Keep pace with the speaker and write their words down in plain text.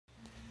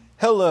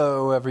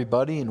Hello,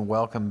 everybody, and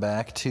welcome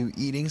back to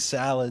Eating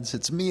Salads.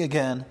 It's me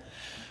again,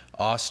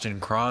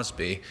 Austin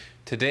Crosby.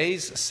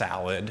 Today's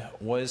salad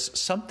was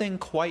something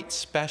quite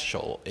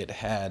special. It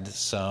had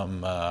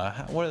some,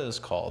 what are those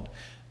called?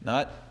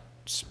 Not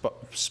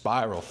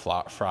spiral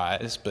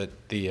fries, but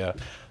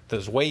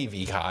those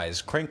wavy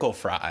guys, crinkle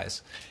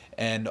fries,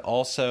 and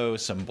also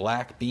some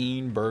black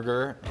bean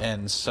burger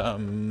and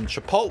some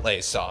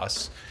chipotle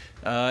sauce.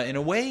 In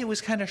a way, it was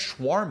kind of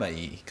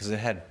shawarma-y because it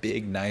had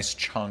big, nice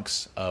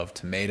chunks of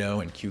tomato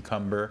and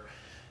cucumber.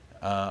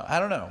 I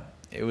don't know.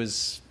 It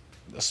was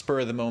a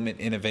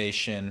spur-of-the-moment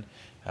innovation.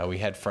 We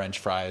had French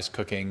fries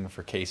cooking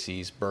for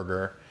Casey's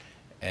burger,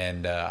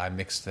 and I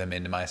mixed them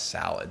into my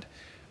salad.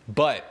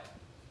 But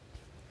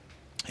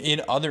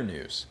in other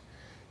news,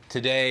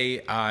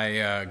 today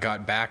I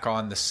got back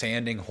on the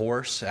sanding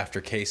horse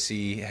after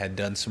Casey had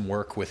done some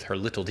work with her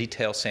little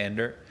detail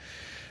sander.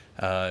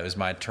 It was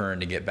my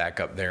turn to get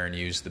back up there and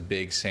use the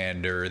big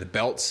sander, the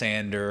belt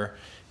sander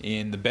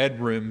in the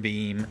bedroom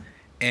beam.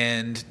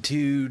 And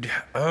dude,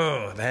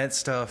 that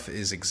stuff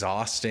is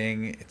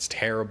exhausting. It's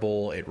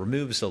terrible. It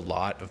removes a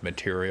lot of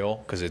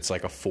material because it's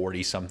like a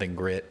 40-something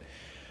grit.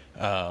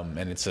 And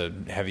it's a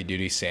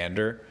heavy-duty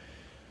sander.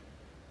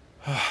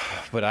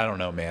 But I don't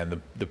know, man.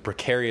 The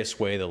precarious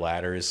way the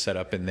ladder is set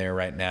up in there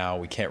right now,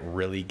 we can't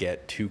really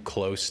get too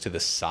close to the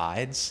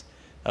sides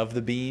of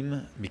the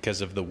beam because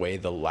of the way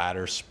the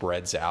ladder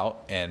spreads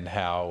out and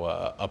how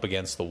up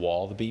against the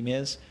wall the beam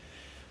is.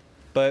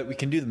 But we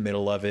can do the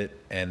middle of it,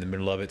 and the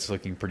middle of it's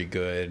looking pretty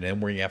good. And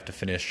then we're going to have to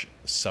finish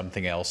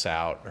something else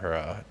out,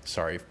 or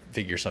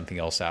figure something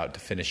else out to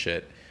finish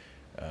it.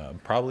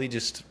 Probably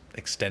just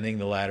extending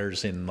the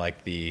ladders in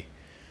like the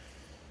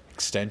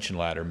extension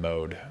ladder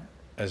mode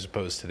as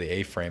opposed to the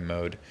A-frame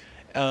mode.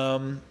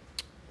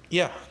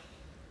 Yeah.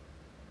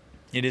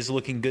 It is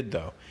looking good,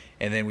 though.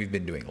 And then we've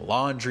been doing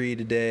laundry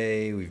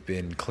today. We've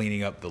been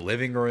cleaning up the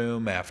living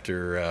room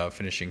after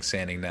finishing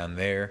sanding down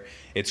there.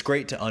 It's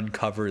great to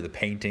uncover the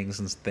paintings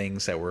and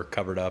things that were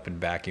covered up and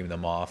vacuum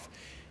them off.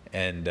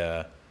 And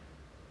I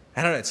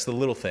don't know, it's the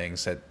little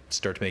things that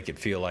start to make it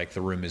feel like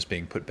the room is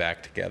being put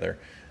back together.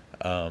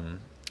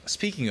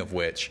 Speaking of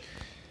which,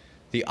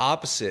 the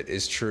opposite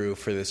is true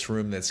for this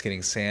room that's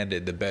getting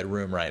sanded. The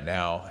bedroom right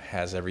now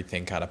has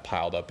everything kind of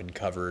piled up and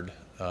covered.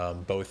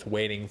 Both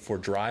waiting for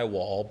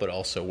drywall, but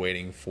also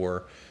waiting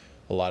for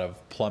a lot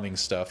of plumbing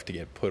stuff to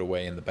get put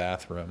away in the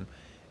bathroom.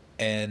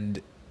 And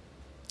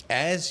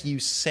as you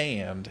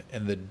sand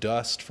and the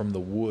dust from the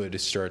wood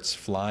starts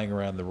flying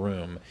around the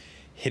room,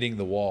 hitting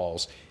the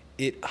walls,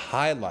 it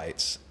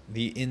highlights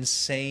the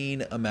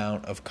insane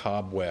amount of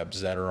cobwebs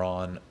that are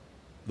on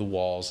the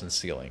walls and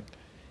ceiling.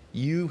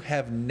 You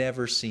have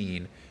never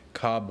seen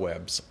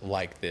cobwebs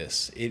like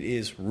this. It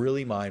is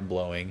really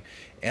mind-blowing,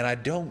 and I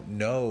don't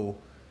know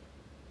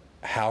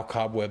how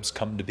cobwebs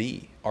come to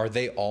be. Are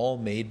they all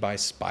made by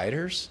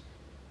spiders?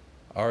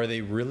 Are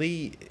they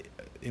really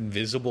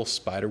invisible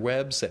spider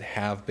webs that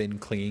have been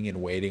clinging and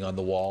waiting on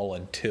the wall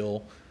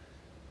until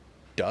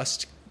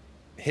dust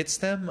hits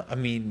them? I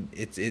mean,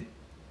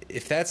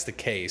 if that's the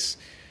case,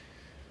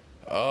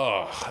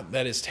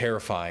 that is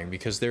terrifying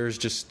because there's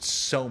just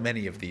so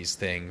many of these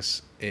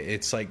things.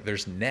 It's like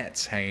there's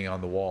nets hanging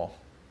on the wall.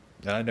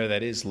 And I know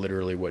that is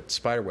literally what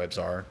spider webs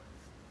are,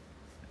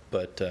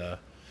 but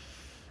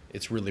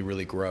it's really,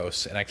 really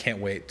gross, and I can't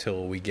wait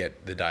till we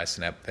get the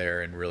Dyson up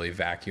there and really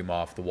vacuum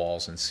off the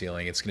walls and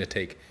ceiling. It's going to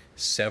take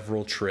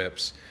several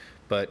trips,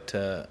 but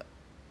I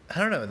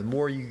don't know. The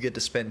more you get to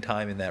spend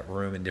time in that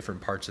room in different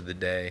parts of the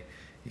day,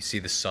 you see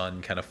the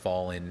sun kind of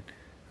fall in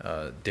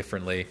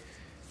differently.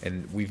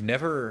 And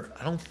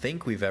I don't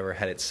think we've ever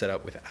had it set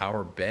up with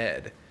our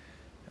bed.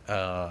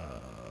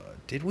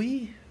 Did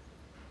we?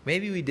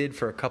 Maybe we did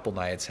for a couple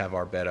nights have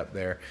our bed up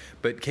there.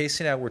 But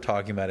Casey and I were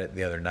talking about it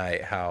the other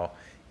night, how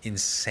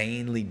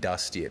insanely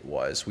dusty it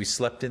was. We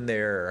slept in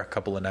there a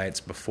couple of nights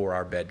before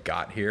our bed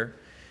got here,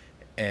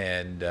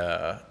 and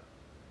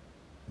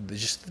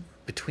just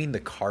between the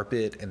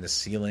carpet and the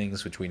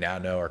ceilings, which we now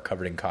know are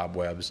covered in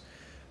cobwebs,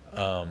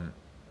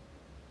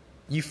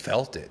 you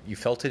felt it. You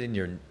felt it in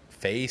your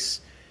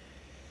face,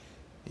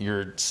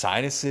 your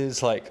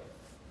sinuses, like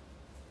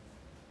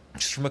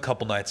just from a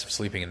couple nights of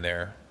sleeping in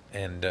there.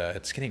 And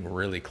it's getting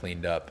really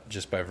cleaned up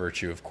just by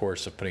virtue, of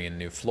course, of putting in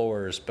new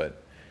floors,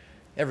 but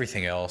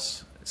everything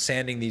else.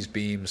 Sanding these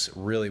beams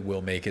really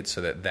will make it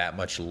so that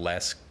much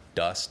less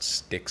dust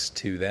sticks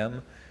to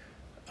them.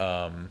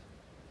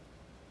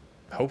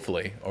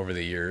 Hopefully, over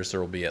the years, there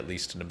will be at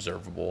least an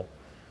observable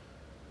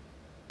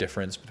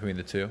difference between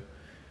the two.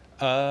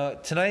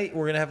 Tonight,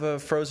 we're going to have a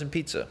frozen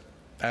pizza.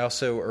 I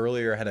also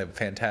earlier had a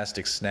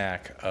fantastic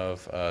snack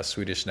of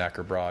Swedish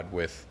knäckebröd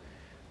with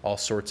all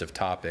sorts of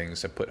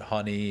toppings. I put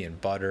honey and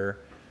butter,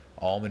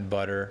 almond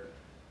butter,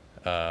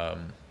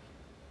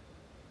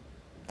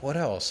 what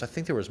else? I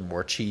think there was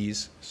more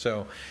cheese.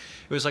 So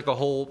it was like a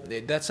whole...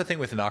 That's the thing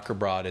with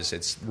knäckebröd is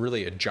it's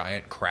really a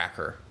giant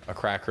cracker, a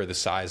cracker the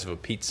size of a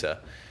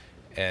pizza.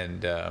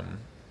 And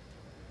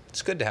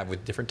it's good to have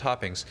with different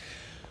toppings.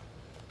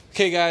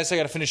 Okay, guys, I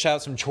got to finish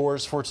out some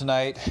chores for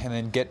tonight and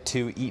then get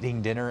to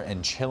eating dinner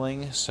and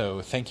chilling.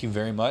 So thank you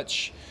very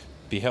much.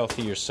 Be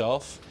healthy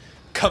yourself.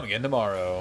 Coming in tomorrow.